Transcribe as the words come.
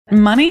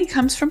Money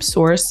comes from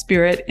source,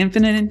 spirit,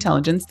 infinite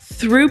intelligence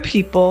through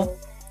people,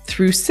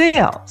 through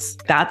sales.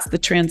 That's the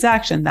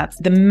transaction. That's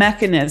the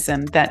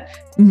mechanism that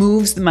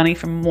moves the money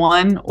from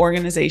one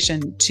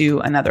organization to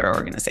another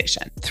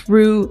organization.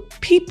 Through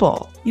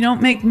people. You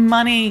don't make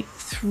money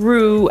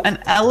through an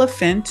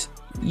elephant.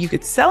 You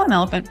could sell an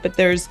elephant, but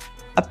there's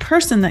a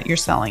person that you're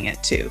selling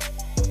it to.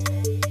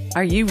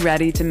 Are you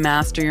ready to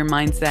master your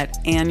mindset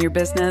and your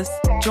business?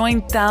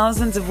 Join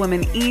thousands of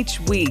women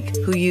each week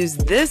who use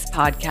this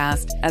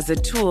podcast as a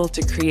tool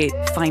to create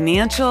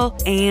financial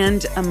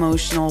and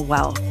emotional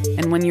wealth.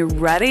 And when you're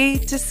ready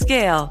to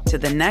scale to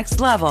the next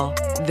level,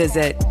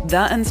 visit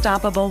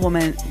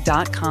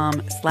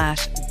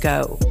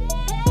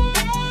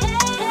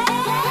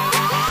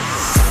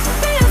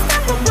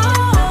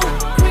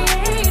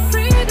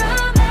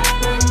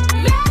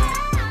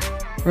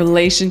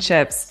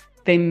Relationships.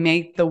 They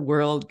make the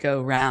world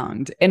go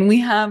round. And we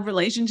have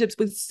relationships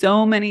with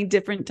so many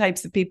different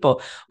types of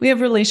people. We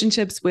have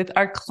relationships with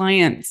our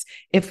clients.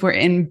 If we're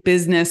in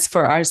business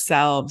for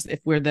ourselves, if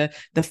we're the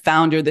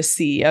founder, the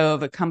CEO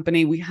of a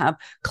company, we have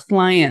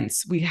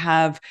clients. We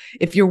have,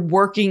 if you're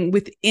working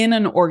within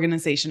an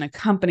organization, a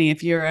company,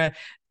 if you're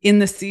in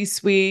the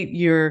C-suite,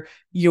 you're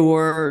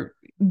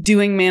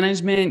doing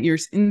management, you're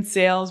in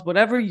sales,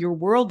 whatever your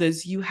world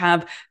is, you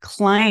have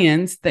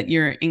clients that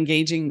you're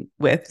engaging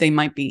with. They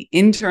might be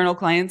internal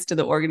clients to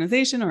the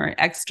organization or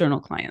external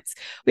clients.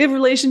 We have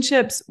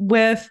relationships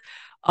with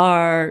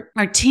our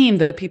team,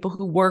 the people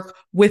who work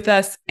with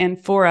us and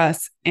for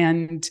us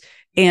and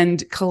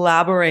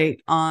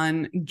collaborate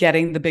on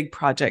getting the big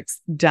projects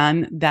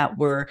done that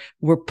we're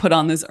put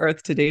on this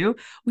earth to do.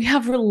 We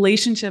have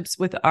relationships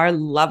with our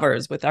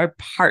lovers, with our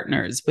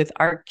partners, with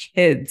our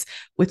kids,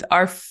 with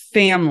our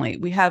family.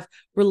 We have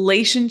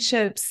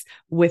relationships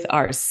with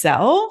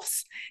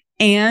ourselves,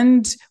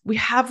 and we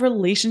have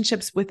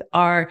relationships with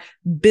our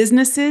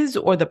businesses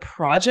or the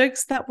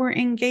projects that we're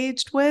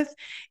engaged with.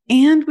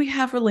 And we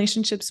have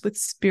relationships with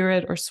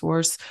spirit or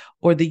source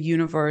or the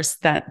universe,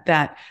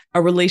 that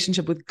a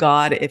relationship with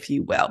God, if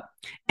you will.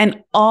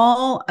 And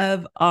all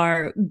of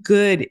our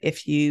good,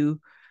 if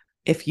you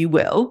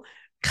will,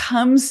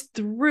 comes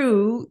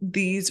through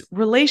these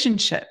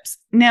relationships.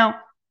 Now,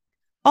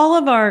 all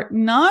of our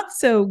not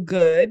so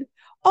good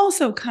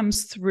also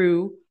comes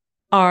through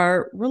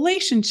our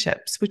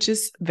relationships, which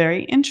is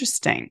very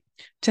interesting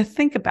to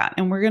think about.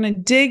 And we're going to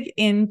dig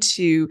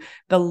into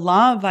the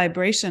law of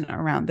vibration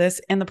around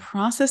this and the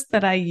process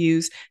that I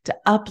use to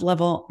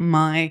up-level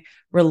my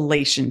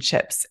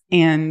relationships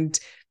and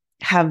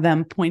have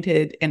them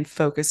pointed and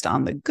focused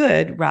on the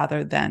good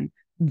rather than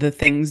the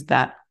things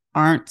that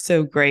aren't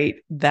so great,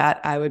 that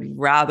I would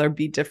rather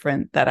be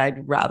different, that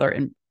I'd rather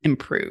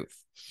improve.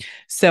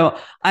 So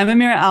I'm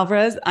Amira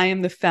Alvarez. I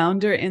am the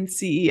founder and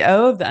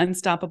CEO of The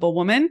Unstoppable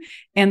Woman.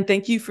 And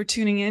thank you for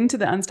tuning in to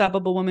the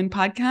Unstoppable Woman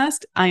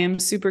podcast. I am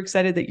super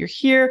excited that you're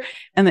here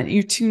and that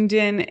you're tuned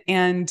in.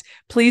 And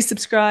please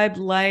subscribe,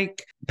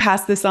 like,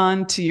 pass this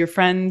on to your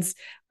friends.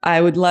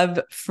 I would love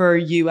for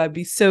you. I'd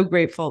be so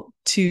grateful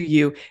to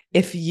you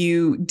if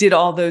you did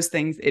all those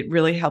things. It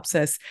really helps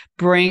us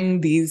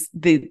bring this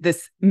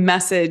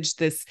message,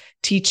 this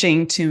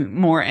teaching to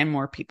more and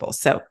more people.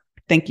 So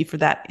thank you for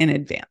that in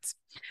advance.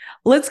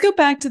 Let's go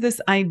back to this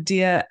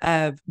idea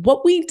of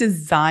what we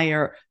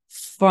desire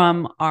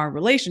from our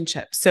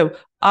relationship. So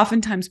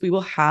oftentimes we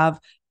will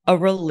have a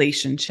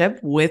relationship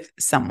with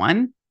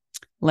someone.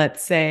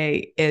 Let's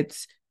say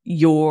it's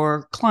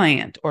your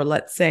client, or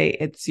let's say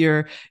it's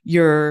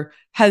your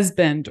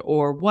husband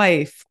or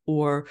wife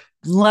or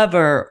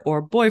lover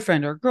or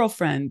boyfriend or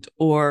girlfriend,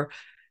 or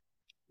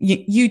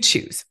you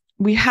choose.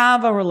 We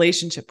have a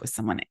relationship with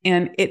someone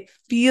and it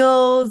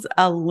feels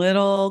a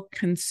little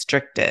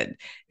constricted.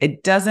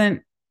 It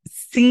doesn't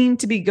seem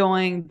to be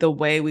going the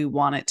way we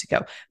want it to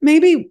go.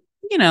 Maybe,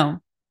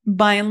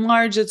 by and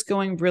large, it's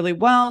going really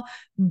well,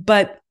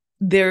 but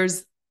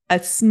there's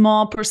a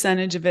small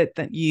percentage of it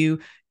that you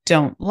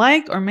don't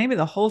like, or maybe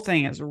the whole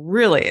thing is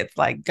really, it's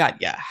like got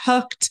you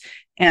hooked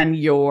and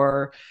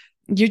you're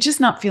just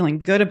not feeling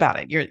good about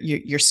it.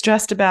 You're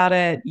stressed about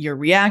it. You're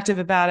reactive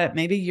about it.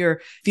 Maybe you're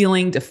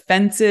feeling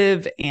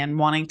defensive and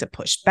wanting to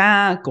push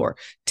back or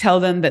tell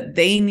them that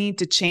they need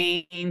to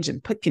change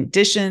and put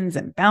conditions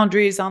and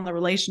boundaries on the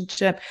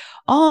relationship.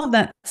 All of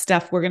that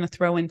stuff we're going to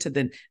throw into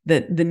the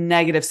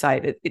negative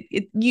side.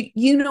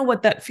 You know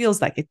what that feels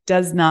like. It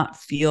does not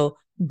feel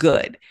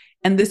good.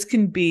 And this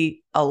can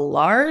be a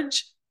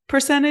large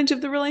percentage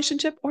of the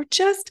relationship or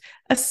just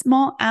a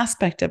small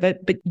aspect of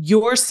it, but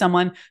you're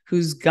someone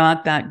who's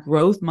got that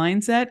growth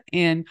mindset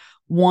and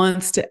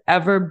wants to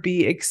ever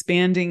be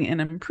expanding and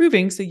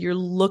improving. So you're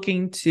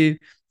looking to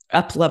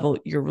up-level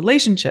your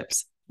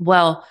relationships.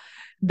 Well,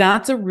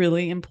 that's a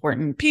really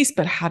important piece,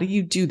 but how do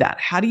you do that?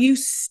 How do you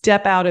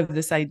step out of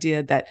this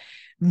idea that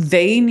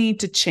they need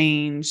to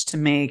change to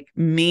make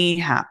me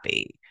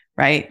happy,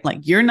 right? Like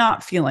you're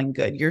not feeling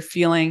good. You're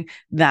feeling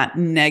that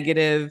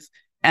negative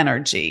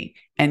energy.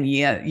 And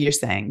yeah, you're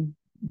saying,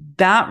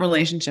 that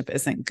relationship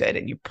isn't good.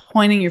 And you're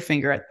pointing your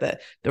finger at the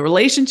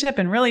relationship,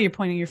 and really you're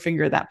pointing your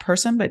finger at that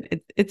person, but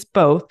it's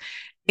both.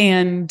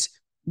 And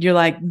you're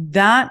like,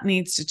 that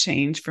needs to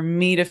change for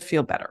me to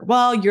feel better.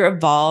 Well, you're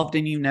evolved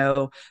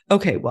and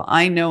okay, well,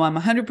 I know I'm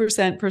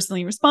 100%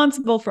 personally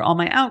responsible for all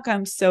my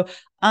outcomes. So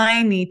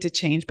I need to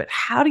change. But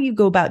how do you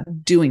go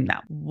about doing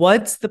that?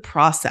 What's the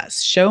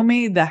process? Show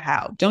me the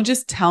how. Don't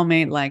just tell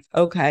me like,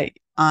 okay,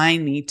 I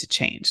need to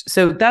change.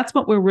 So that's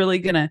what we're really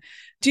going to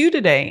do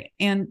today.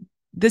 And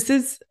this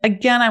is,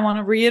 again, I want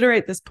to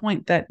reiterate this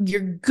point that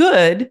your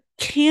good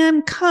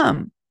can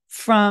come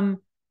from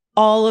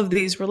all of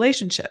these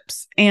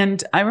relationships.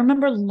 And I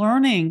remember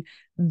learning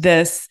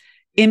this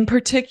in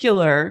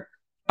particular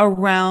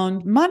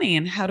around money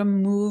and how to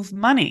move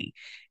money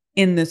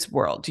in this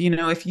world.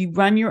 If you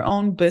run your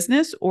own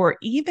business, or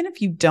even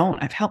if you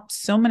don't, I've helped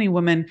so many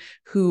women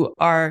who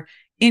are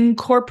in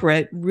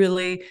corporate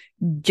really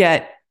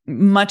get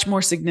much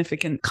more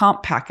significant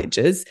comp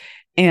packages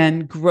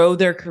and grow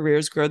their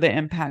careers, grow their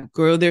impact,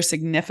 grow their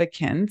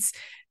significance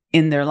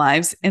in their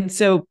lives. And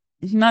so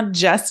not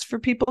just for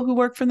people who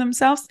work for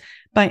themselves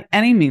by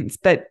any means,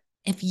 but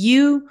if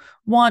you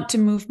want to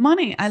move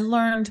money, I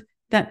learned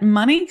that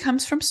money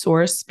comes from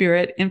source,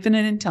 spirit,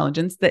 infinite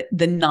intelligence,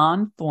 the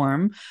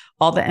non-form,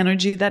 all the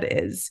energy that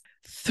is,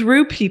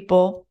 through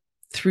people,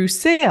 through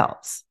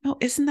sales. Oh,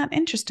 isn't that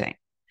interesting?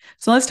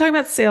 So let's talk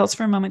about sales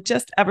for a moment,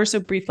 just ever so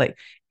briefly.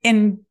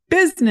 In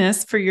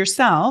business for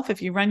yourself,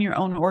 if you run your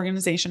own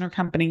organization or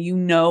company, you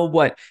know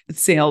what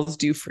sales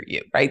do for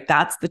you, right?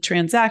 That's the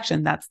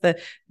transaction. That's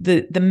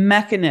the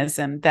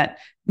mechanism that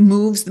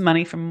moves the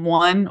money from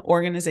one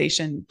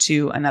organization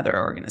to another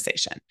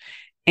organization,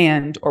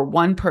 or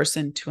one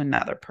person to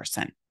another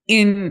person.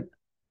 In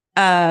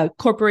a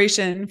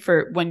corporation,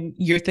 for when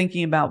you're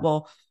thinking about,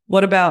 well,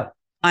 what about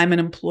I'm an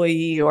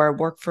employee or I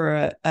work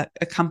for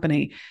a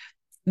company?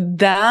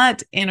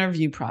 That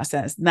interview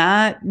process,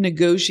 that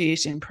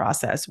negotiation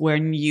process,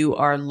 when you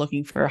are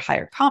looking for a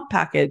higher comp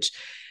package,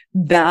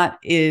 that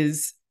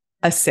is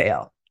a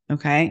sale.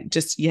 Okay.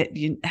 Just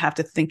you have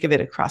to think of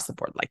it across the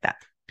board like that.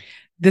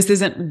 This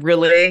isn't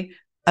really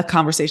a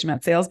conversation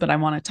about sales, but I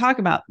want to talk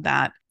about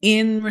that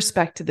in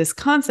respect to this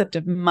concept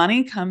of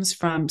money comes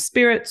from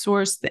spirit,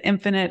 source, the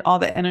infinite, all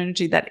the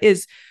energy that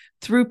is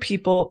through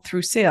people,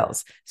 through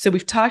sales. So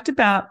we've talked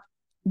about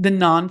the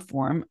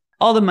non-form,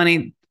 all the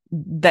money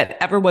that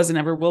ever was and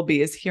ever will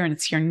be is here, and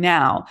it's here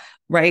now,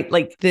 right?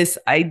 Like this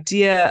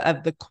idea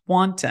of the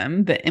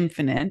quantum, the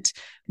infinite,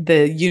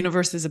 the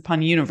universes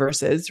upon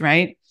universes,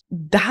 right?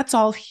 That's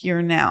all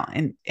here now.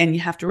 And you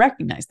have to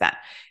recognize that.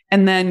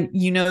 And then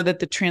that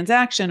the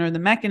transaction or the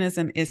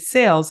mechanism is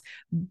sales.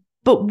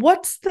 But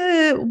what's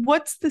the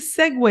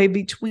segue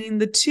between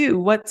the two?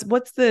 What's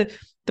the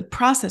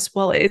process?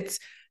 Well, it's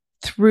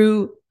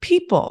through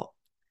people.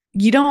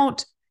 You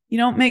don't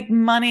make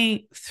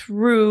money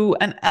through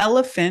an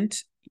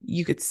elephant.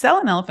 You could sell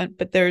an elephant,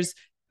 but there's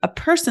a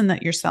person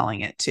that you're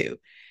selling it to.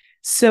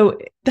 So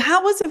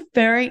that was a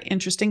very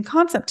interesting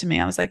concept to me.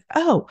 I was like,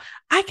 oh,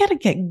 I got to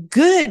get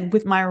good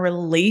with my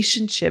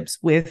relationships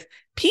with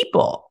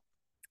people.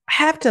 I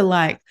have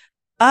to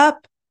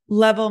up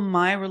level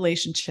my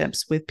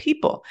relationships with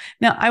people.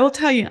 Now, I will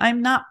tell you,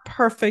 I'm not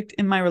perfect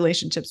in my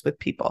relationships with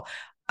people.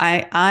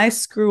 I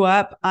screw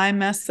up, I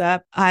mess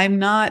up. I'm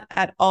not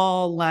at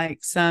all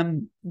like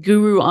some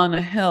guru on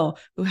a hill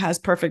who has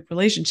perfect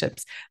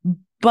relationships,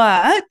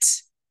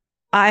 but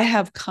I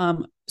have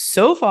come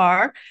so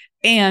far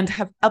and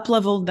have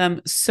up-leveled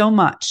them so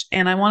much.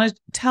 And I want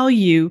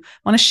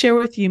to share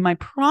with you my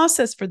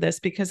process for this,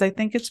 because I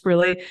think it's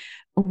really,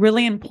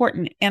 really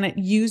important. And it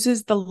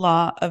uses the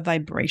law of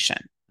vibration.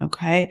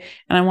 Okay.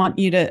 And I want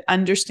you to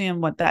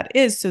understand what that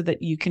is so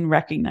that you can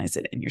recognize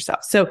it in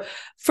yourself. So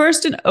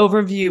first, an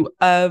overview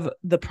of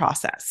the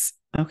process.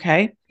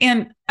 Okay.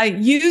 And I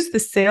use the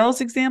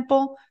sales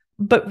example,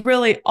 but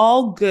really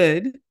all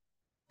good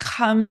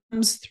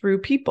comes through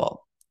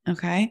people.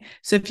 Okay.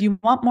 So if you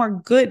want more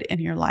good in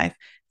your life,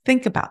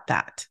 think about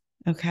that.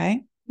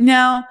 Okay.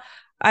 Now,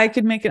 I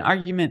could make an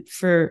argument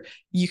for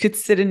you could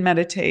sit and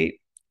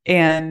meditate,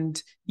 and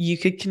you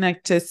could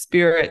connect to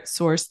spirit,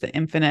 source, the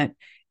infinite,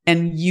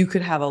 and you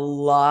could have a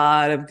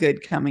lot of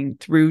good coming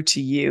through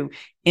to you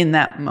in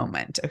that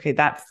moment. Okay.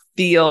 That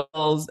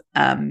feels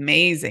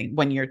amazing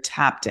when you're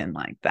tapped in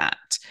like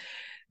that.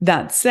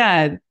 That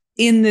said,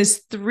 in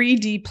this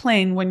 3D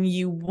plane, when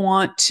you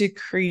want to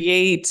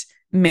create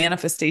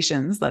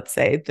manifestations, let's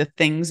say the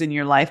things in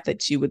your life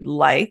that you would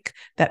like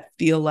that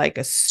feel like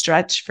a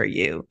stretch for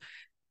you,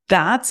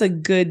 that's a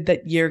good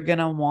that you're going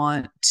to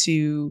want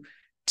to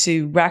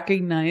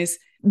recognize.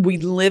 We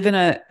live in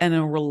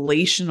a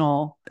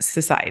relational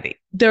society.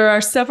 There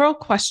are several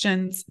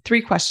questions,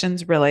 3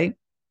 questions really,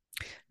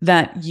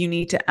 that you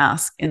need to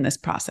ask in this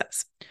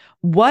process.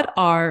 What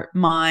are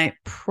my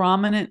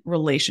prominent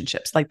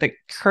relationships, like the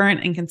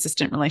current and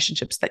consistent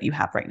relationships that you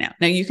have right now?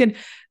 Now, you can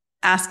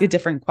ask a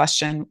different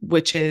question,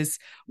 which is,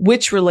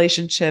 which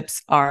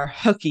relationships are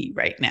hooky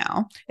right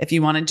now? If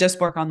you want to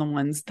just work on the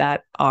ones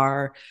that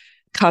are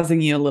causing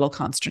you a little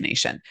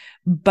consternation.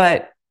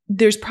 But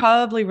there's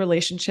probably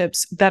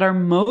relationships that are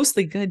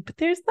mostly good, but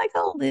there's like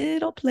a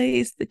little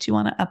place that you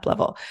want to up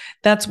level.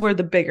 That's where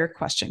the bigger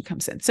question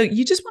comes in. So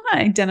you just want to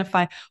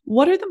identify,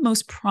 what are the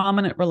most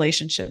prominent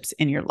relationships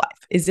in your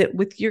life? Is it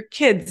with your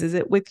kids? Is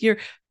it with your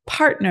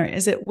partner?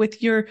 Is it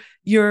with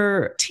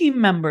your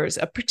team members,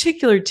 a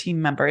particular team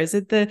member? Is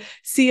it the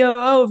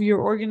COO of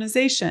your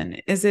organization?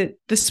 Is it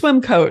the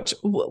swim coach?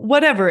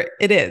 Whatever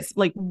it is,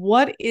 like,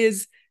 what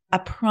is a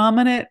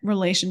prominent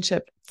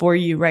relationship for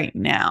you right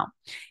now?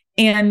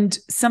 And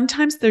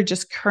sometimes they're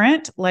just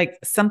current, like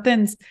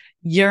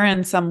you're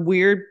in some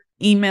weird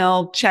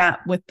email chat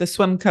with the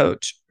swim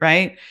coach,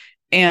 right?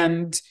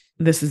 And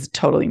this is a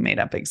totally made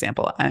up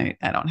example. I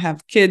don't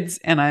have kids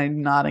and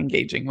I'm not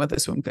engaging with a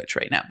swim coach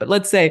right now. But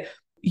let's say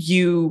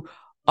you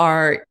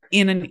are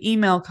in an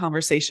email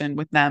conversation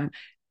with them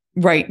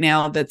right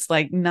now that's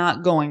like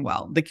not going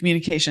well. The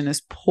communication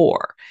is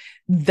poor.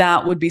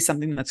 That would be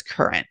something that's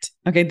current.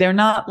 Okay. They're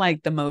not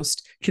like the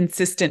most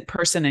consistent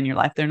person in your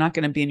life. They're not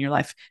going to be in your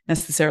life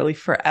necessarily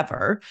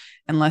forever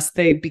unless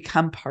they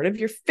become part of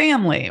your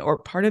family or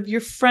part of your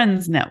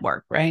friends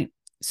network, right?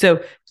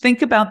 So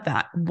think about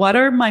that. What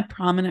are my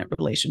prominent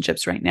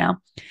relationships right now?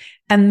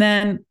 And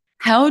then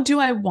how do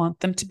I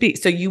want them to be?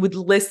 So you would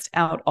list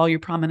out all your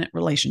prominent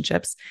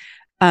relationships.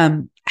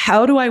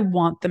 How do I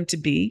want them to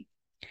be?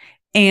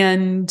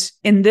 And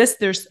in this,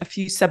 there's a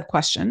few sub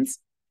questions,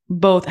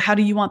 both how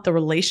do you want the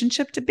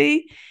relationship to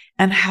be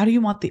and how do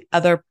you want the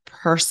other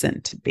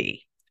person to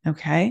be?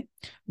 Okay.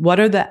 What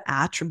are the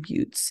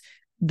attributes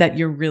that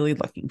you're really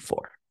looking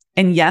for?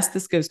 And yes,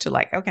 this goes to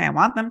like, okay, I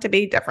want them to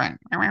be different.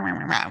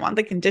 I want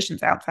the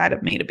conditions outside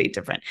of me to be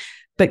different,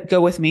 but go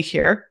with me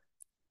here.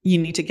 You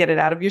need to get it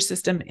out of your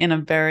system in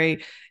a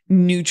very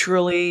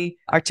neutrally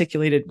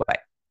articulated way.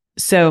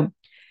 So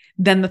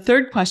then the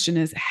third question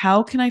is,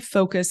 how can I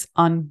focus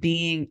on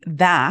being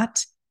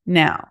that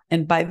now?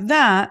 And by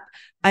that,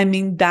 I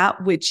mean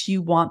that which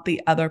you want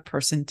the other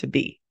person to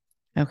be.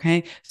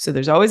 Okay. So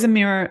there's always a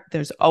mirror.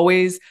 There's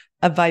always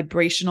a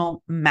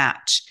vibrational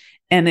match.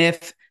 And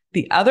if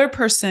the other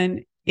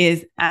person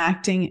is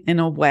acting in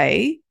a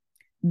way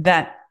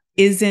that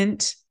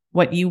isn't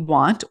what you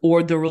want,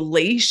 or the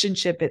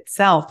relationship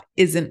itself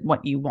isn't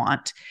what you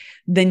want,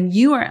 then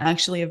you are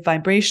actually a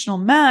vibrational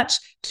match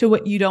to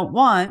what you don't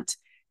want.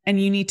 And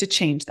you need to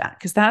change that,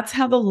 because that's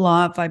how the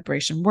law of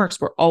vibration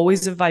works. We're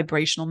always a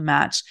vibrational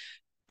match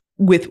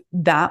with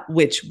that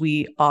which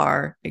we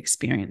are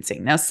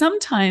experiencing. Now,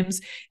 sometimes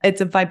it's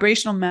a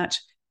vibrational match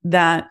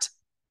that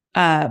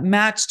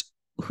matched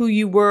who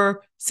you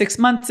were 6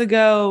 months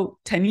ago,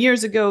 10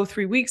 years ago,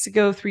 3 weeks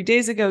ago, 3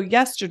 days ago,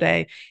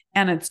 yesterday.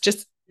 And it's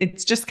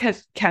just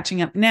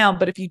catching up now.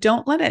 But if you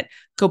don't let it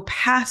go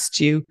past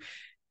you,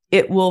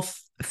 it will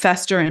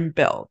fester and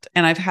build.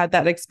 And I've had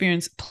that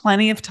experience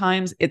plenty of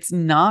times. It's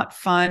not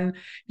fun.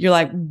 You're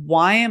like,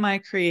 why am I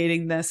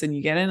creating this? And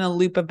you get in a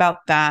loop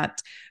about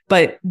that.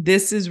 But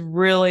this is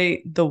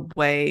really the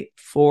way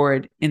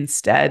forward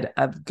instead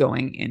of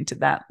going into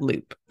that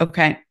loop.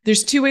 Okay.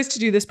 There's two ways to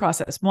do this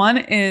process. One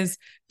is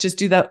just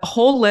do that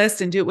whole list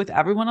and do it with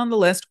everyone on the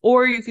list,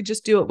 or you could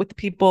just do it with the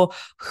people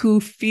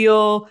who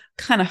feel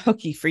kind of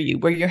hooky for you,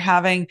 where you're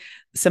having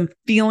some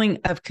feeling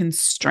of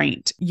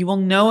constraint. You will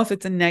know if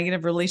it's a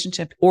negative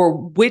relationship or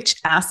which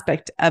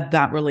aspect of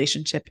that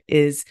relationship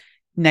is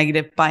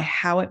negative by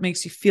how it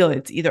makes you feel.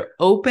 It's either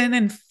open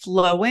and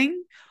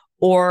flowing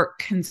or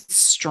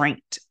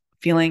constraint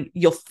feeling.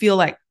 You'll feel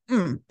like,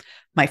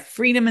 my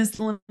freedom is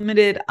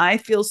limited. I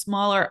feel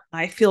smaller.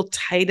 I feel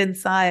tight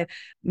inside.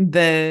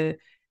 The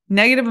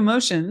negative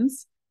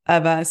emotions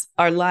of us,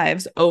 our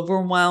lives,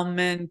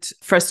 overwhelmment,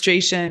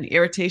 frustration,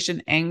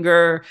 irritation,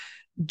 anger,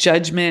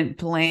 judgment,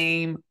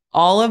 blame,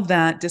 all of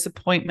that,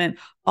 disappointment,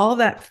 all of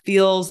that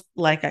feels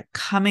like a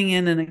coming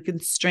in and a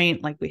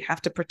constraint, like we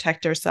have to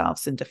protect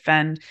ourselves and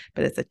defend,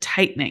 but it's a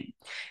tightening.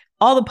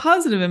 All the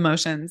positive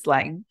emotions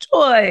like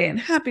joy and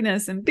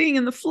happiness and being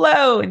in the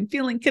flow and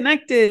feeling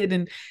connected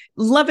and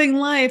loving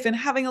life and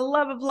having a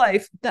love of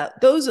life, that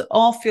those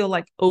all feel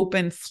like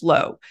open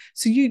flow.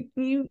 So you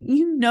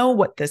know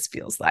what this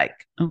feels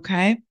like.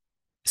 Okay.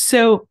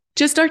 So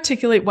just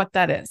articulate what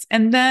that is.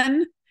 And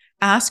then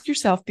ask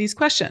yourself these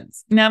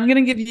questions. Now I'm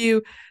going to give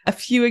you a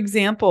few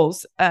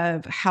examples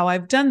of how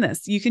I've done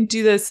this. You can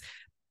do this.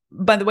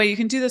 By the way, you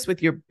can do this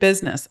with your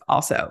business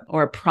also,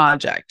 or a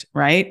project,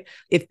 right?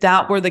 If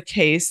that were the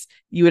case,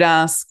 you would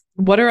ask,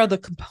 what are the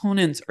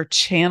components or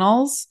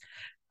channels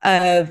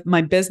of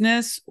my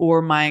business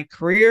or my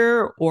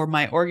career or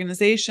my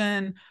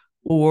organization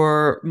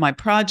or my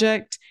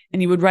project?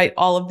 And you would write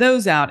all of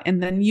those out.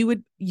 And then you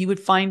would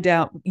find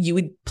out, you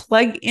would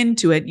plug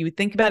into it. You would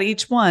think about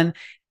each one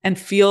and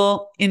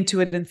feel into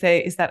it and say,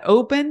 is that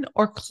open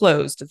or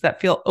closed? Does that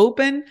feel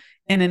open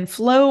and in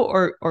flow,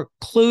 or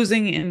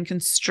closing and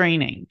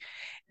constraining?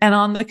 And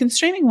on the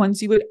constraining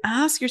ones, you would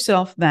ask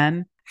yourself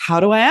then, how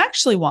do I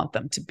actually want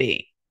them to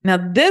be? Now,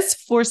 this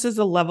forces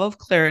a level of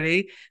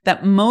clarity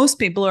that most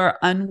people are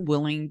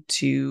unwilling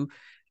to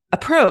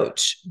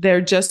approach.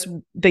 They just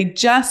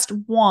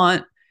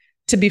want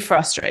to be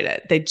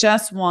frustrated. They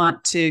just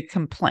want to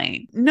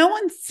complain. No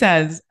one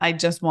says, I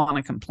just want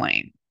to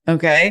complain.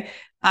 Okay.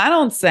 I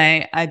don't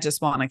say I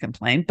just want to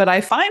complain, but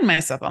I find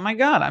myself, oh my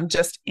God, I'm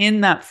just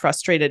in that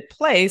frustrated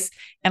place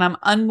and I'm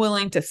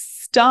unwilling to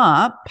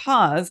stop,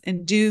 pause,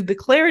 and do the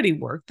clarity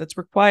work that's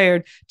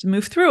required to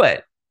move through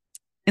it.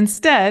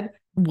 Instead,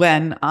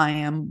 when I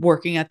am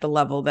working at the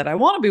level that I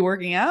want to be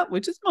working at,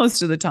 which is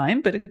most of the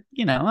time, but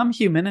I'm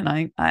human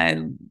and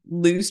I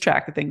lose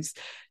track of things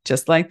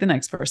just like the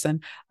next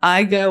person.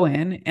 I go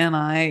in and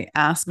I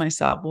ask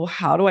myself, well,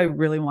 how do I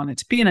really want it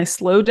to be? And I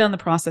slow down the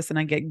process and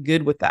I get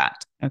good with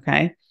that.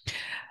 Okay.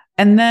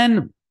 And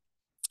then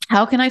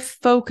how can I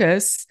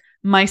focus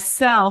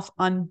myself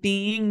on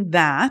being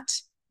that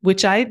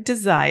which I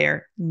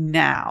desire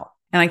now?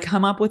 And I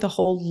come up with a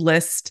whole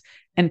list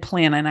and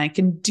plan. And I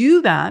can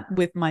do that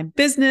with my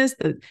business,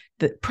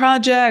 the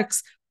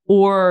projects,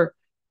 or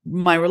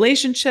my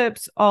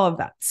relationships, all of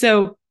that.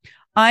 So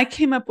I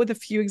came up with a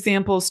few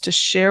examples to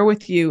share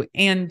with you,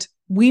 and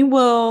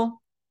we'll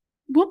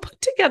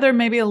put together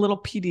maybe a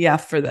little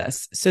PDF for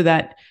this so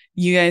that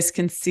you guys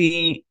can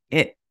see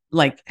it,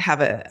 like have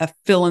a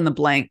fill in the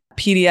blank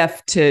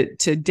PDF to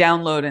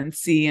download and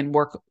see and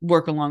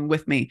work along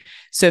with me.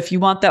 So if you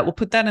want that, we'll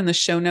put that in the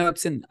show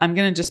notes, and I'm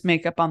going to just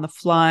make up on the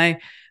fly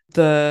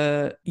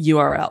the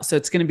URL. So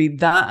it's going to be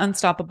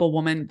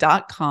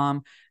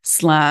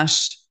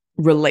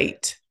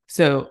theunstoppablewoman.com/relate.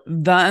 So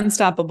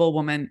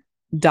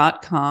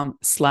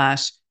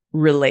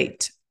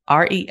theunstoppablewoman.com/relate,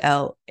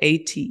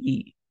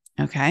 RELATE.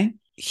 Okay.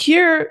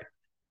 Here,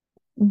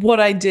 what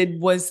I did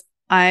was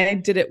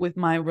I did it with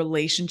my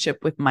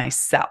relationship with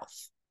myself.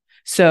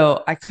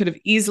 So I could have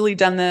easily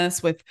done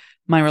this with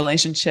my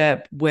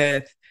relationship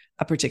with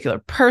a particular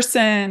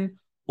person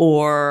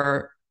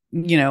or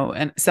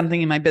and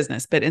something in my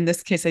business. But in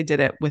this case, I did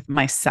it with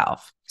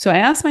myself. So I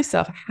asked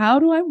myself, how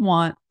do I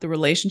want the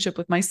relationship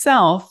with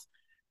myself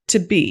to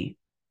be?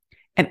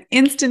 And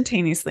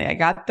instantaneously, I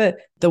got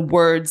the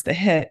words, the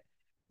hit,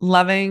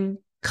 loving,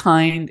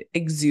 kind,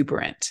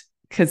 exuberant.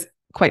 Because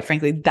quite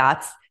frankly,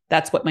 that's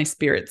what my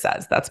spirit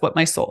says. That's what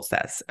my soul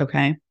says.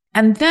 Okay.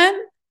 And then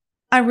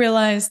I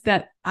realized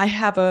that I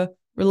have a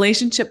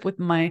relationship with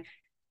my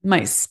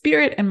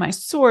spirit and my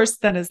source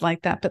that is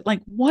like that. But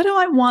like, what do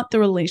I want the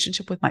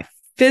relationship with my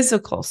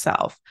physical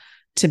self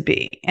to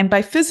be? And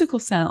by physical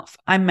self,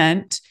 I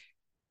meant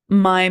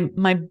my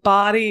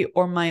body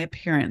or my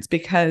appearance,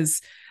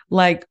 because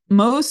like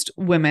most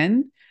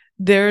women,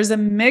 there's a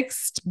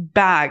mixed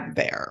bag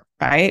there,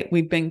 right?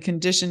 We've been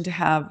conditioned to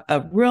have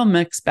a real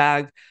mixed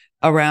bag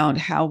around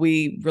how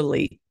we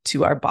relate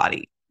to our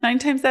body. 9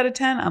 times out of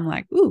 10, I'm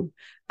like, ooh,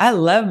 I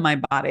love my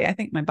body. I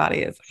think my body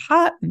is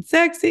hot and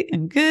sexy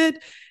and good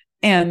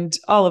and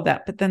all of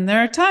that. But then there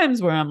are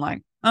times where I'm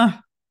like, oh,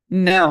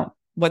 no,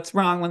 what's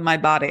wrong with my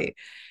body?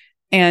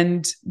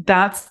 And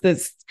that's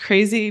this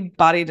crazy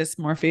body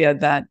dysmorphia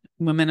that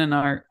women in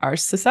our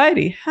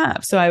society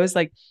have. So I was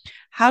like,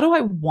 how do I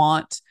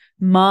want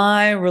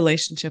my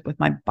relationship with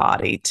my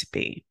body to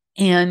be?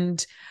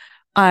 And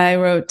I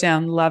wrote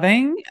down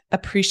loving,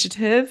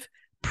 appreciative,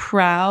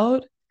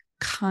 proud,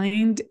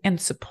 kind, and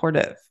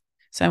supportive.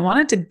 So I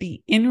wanted to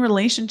be in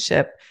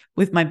relationship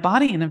with my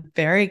body in a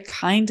very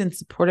kind and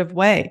supportive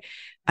way.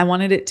 I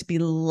wanted it to be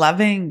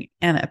loving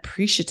and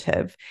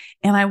appreciative.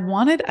 And I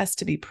wanted us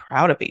to be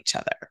proud of each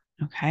other.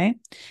 Okay.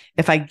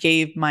 If I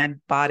gave my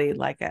body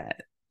like a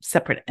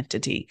separate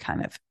entity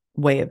kind of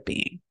way of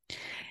being.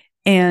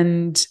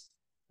 And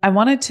I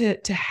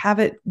wanted to have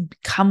it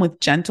come with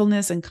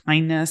gentleness and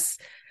kindness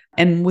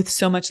and with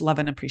so much love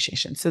and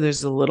appreciation. So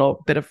there's a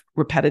little bit of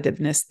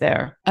repetitiveness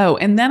there. Oh,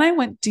 and then I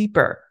went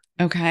deeper.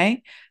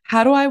 Okay.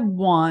 How do I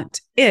want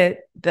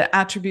the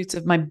attributes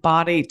of my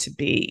body to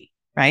be?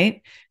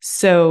 Right.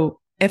 So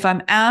if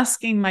I'm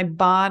asking my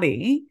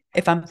body,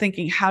 if I'm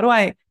thinking, how do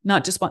I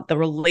not just want the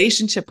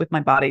relationship with my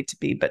body to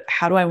be, but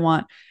how do I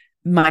want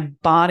my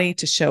body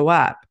to show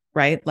up?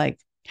 Right. Like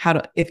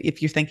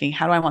if you're thinking,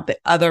 how do I want the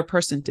other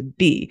person to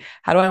be?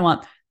 How do I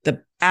want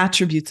the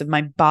attributes of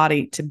my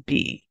body to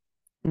be?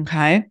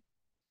 Okay.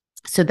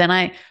 So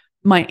then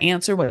my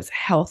answer was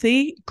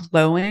healthy,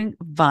 glowing,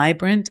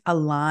 vibrant,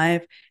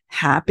 alive,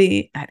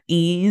 happy, at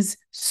ease,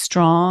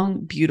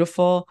 strong,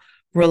 beautiful,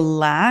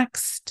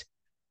 relaxed,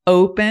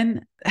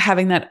 open,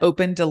 having that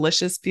open,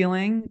 delicious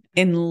feeling,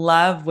 in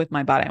love with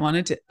my body. I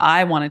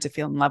wanted to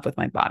feel in love with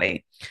my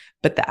body,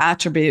 but the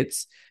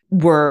attributes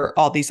were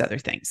all these other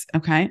things.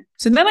 Okay.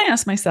 So then I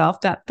asked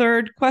myself that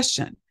third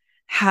question,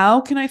 how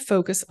can I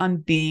focus on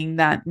being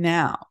that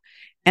now?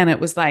 And it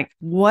was like,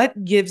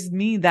 what gives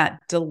me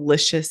that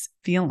delicious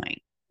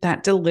feeling,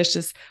 that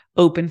delicious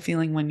open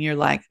feeling when you're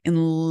like in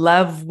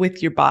love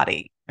with your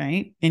body,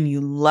 right? And you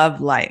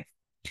love life.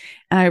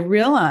 And I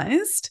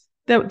realized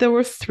that there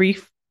were 3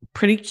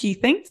 pretty key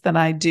things that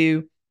I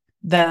do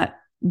that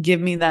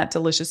give me that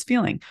delicious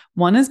feeling.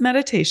 One is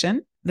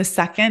meditation. The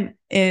second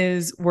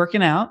is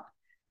working out.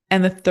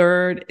 And the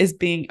third is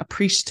being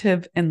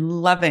appreciative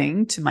and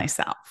loving to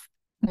myself.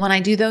 When I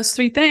do those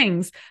 3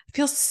 things, I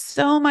feel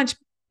so much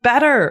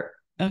better,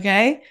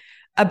 okay,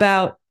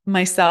 about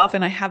myself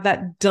and I have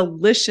that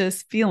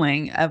delicious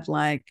feeling of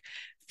like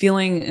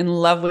feeling in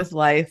love with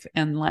life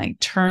and like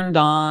turned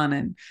on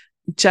and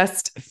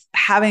just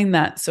having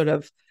that sort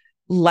of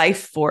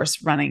life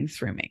force running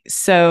through me.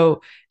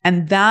 So,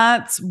 and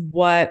that's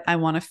what I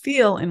want to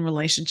feel in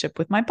relationship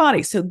with my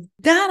body. So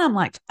then I'm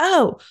like,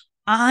 oh,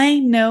 I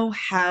know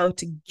how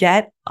to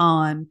get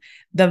on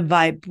the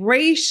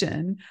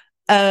vibration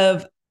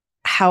of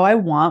how I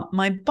want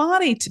my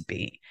body to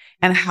be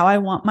and how I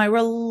want my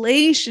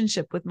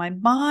relationship with my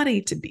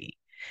body to be,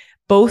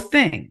 both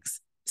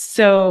things.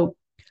 So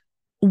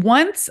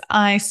once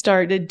I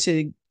started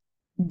to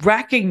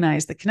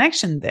recognize the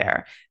connection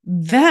there,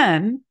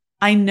 then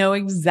I know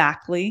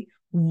exactly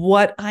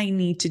what I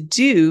need to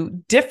do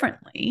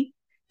differently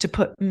to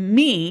put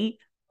me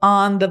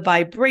on the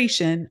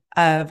vibration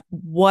of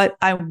what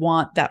I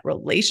want that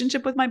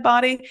relationship with my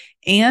body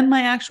and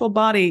my actual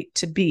body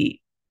to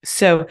be.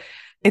 So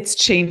it's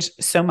changed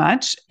so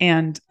much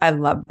and I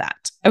love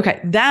that. Okay.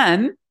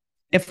 Then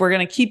if we're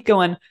going to keep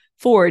going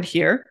forward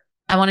here,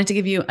 I wanted to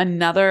give you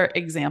another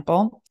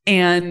example,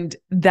 and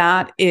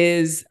that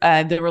is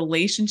the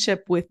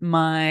relationship with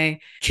my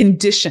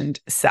conditioned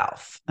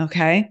self.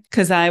 Okay.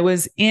 Because I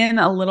was in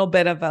a little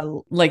bit of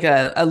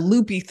a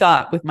loopy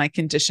thought with my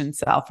conditioned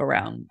self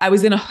around, I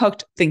was in a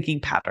hooked thinking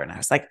pattern. I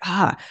was like,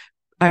 I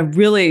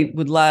really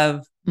would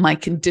love my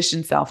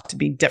conditioned self to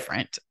be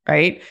different,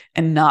 right?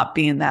 And not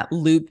be in that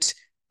looped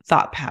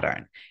thought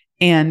pattern.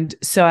 And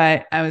so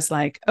I was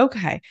like,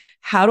 okay,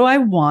 how do I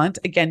want,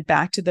 again,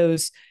 back to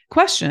those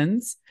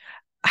questions,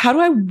 how do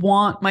I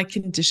want my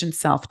conditioned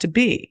self to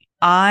be?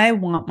 I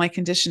want my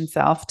conditioned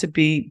self to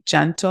be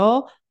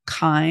gentle,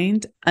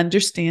 kind,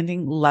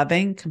 understanding,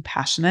 loving,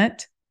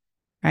 compassionate,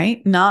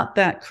 right? Not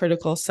that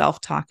critical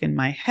self-talk in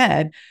my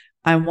head.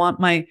 I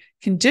want my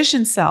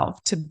conditioned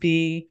self to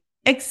be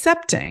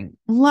accepting,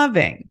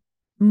 loving,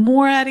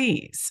 more at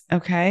ease.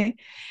 Okay.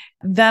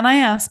 Then I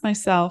ask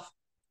myself,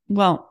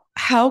 well,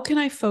 how can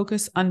I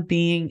focus on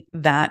being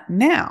that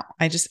now?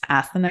 I just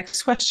asked the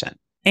next question.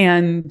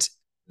 And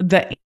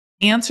the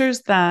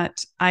answers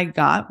that I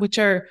got, which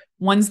are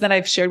ones that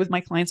I've shared with my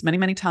clients many,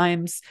 many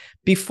times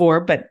before,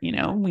 but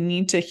we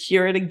need to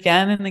hear it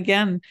again and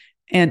again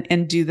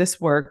and do this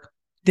work.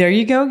 There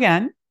you go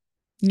again.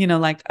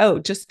 Like, oh,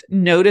 just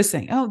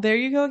noticing. Oh, there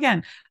you go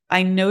again.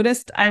 I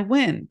noticed I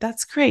win.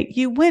 That's great.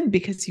 You win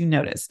because you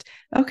noticed.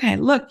 Okay,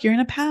 look, you're in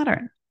a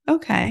pattern.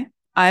 Okay.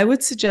 I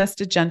would suggest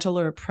a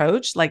gentler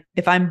approach. Like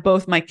if I'm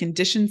both my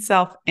conditioned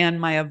self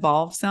and my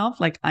evolved self,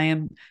 like I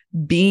am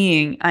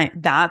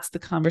that's the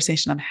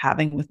conversation I'm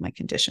having with my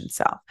conditioned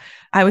self.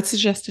 I would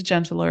suggest a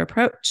gentler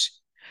approach.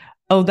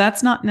 Oh,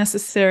 that's not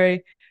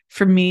necessary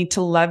for me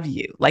to love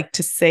you. Like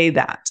to say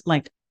that,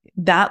 like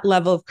that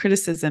level of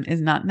criticism is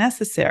not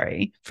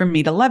necessary for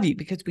me to love you,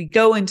 because we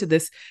go into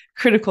this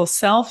critical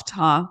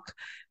self-talk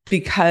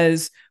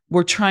because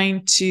we're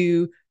trying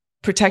to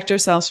protect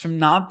ourselves from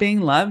not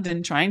being loved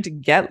and trying to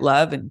get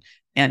love.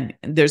 And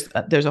there's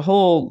a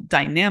whole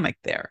dynamic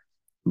there.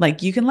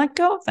 Like you can let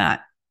go of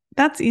that.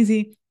 That's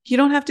easy. You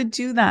don't have to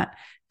do that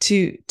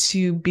to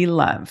be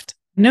loved.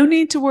 No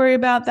need to worry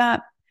about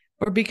that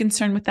or be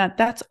concerned with that.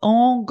 That's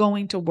all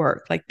going to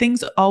work. Like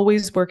things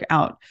always work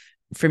out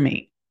for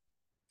me.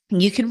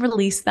 You can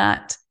release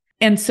that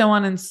and so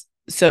on and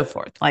so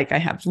forth. Like I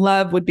have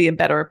love would be a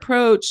better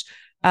approach.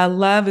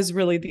 Love is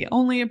really the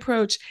only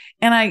approach.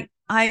 And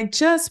I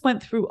just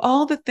went through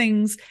all the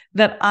things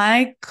that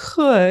how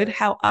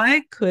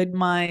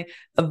my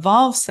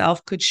evolved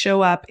self could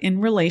show up in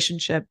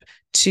relationship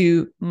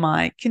to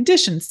my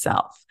conditioned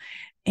self.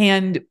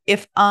 And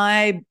if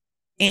I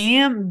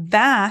am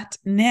that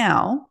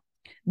now,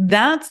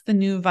 that's the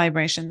new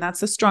vibration.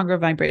 That's a stronger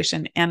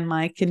vibration. And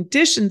my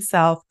conditioned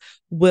self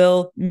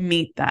will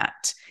meet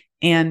that.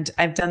 And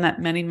I've done that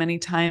many, many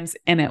times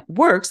and it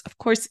works. Of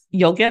course,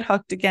 you'll get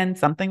hooked again.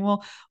 Something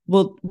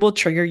will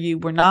trigger you.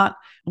 We're not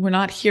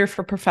here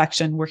for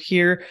perfection. We're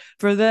here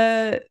for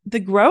the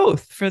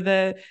growth, for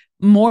the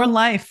more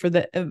life, for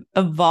the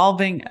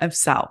evolving of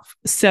self.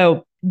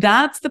 So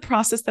that's the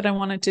process that I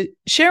wanted to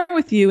share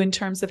with you in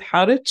terms of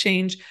how to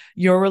change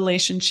your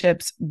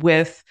relationships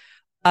with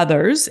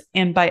others.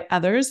 And by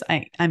others,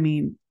 I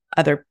mean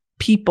other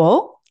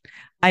people.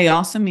 I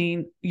also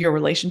mean your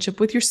relationship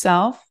with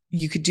yourself.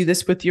 You could do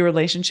this with your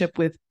relationship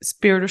with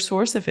spirit or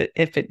source if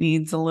it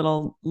needs a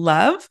little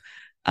love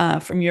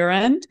from your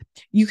end.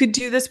 You could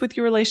do this with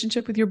your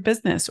relationship with your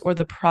business or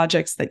the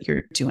projects that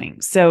you're doing.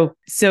 So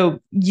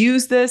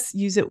use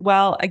it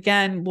well.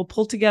 Again, we'll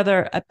pull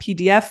together a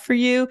PDF for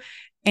you.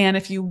 And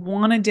if you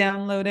want to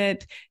download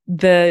it,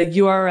 the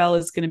URL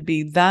is going to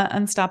be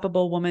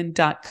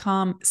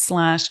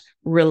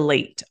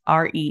theunstoppablewoman.com/relate,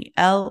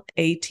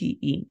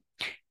 RELATE.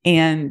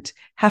 And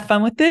have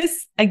fun with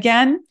this.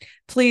 Again,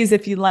 please,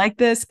 if you like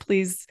this,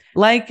 please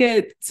like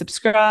it,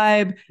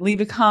 subscribe,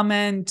 leave a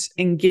comment,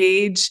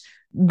 engage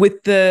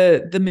with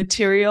the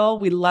material.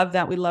 We love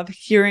that. We love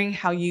hearing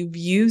how you've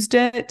used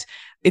it.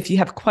 If you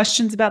have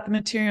questions about the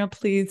material,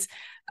 please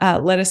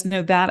let us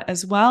know that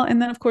as well. And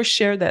then, of course,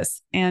 share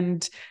this.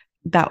 And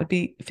that would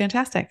be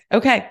fantastic.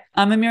 Okay.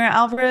 I'm Amira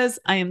Alvarez.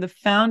 I am the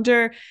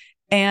founder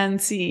and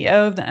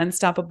CEO of The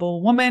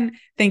Unstoppable Woman.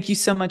 Thank you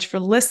so much for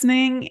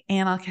listening,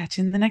 and I'll catch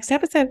you in the next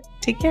episode.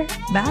 Take care.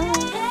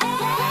 Bye.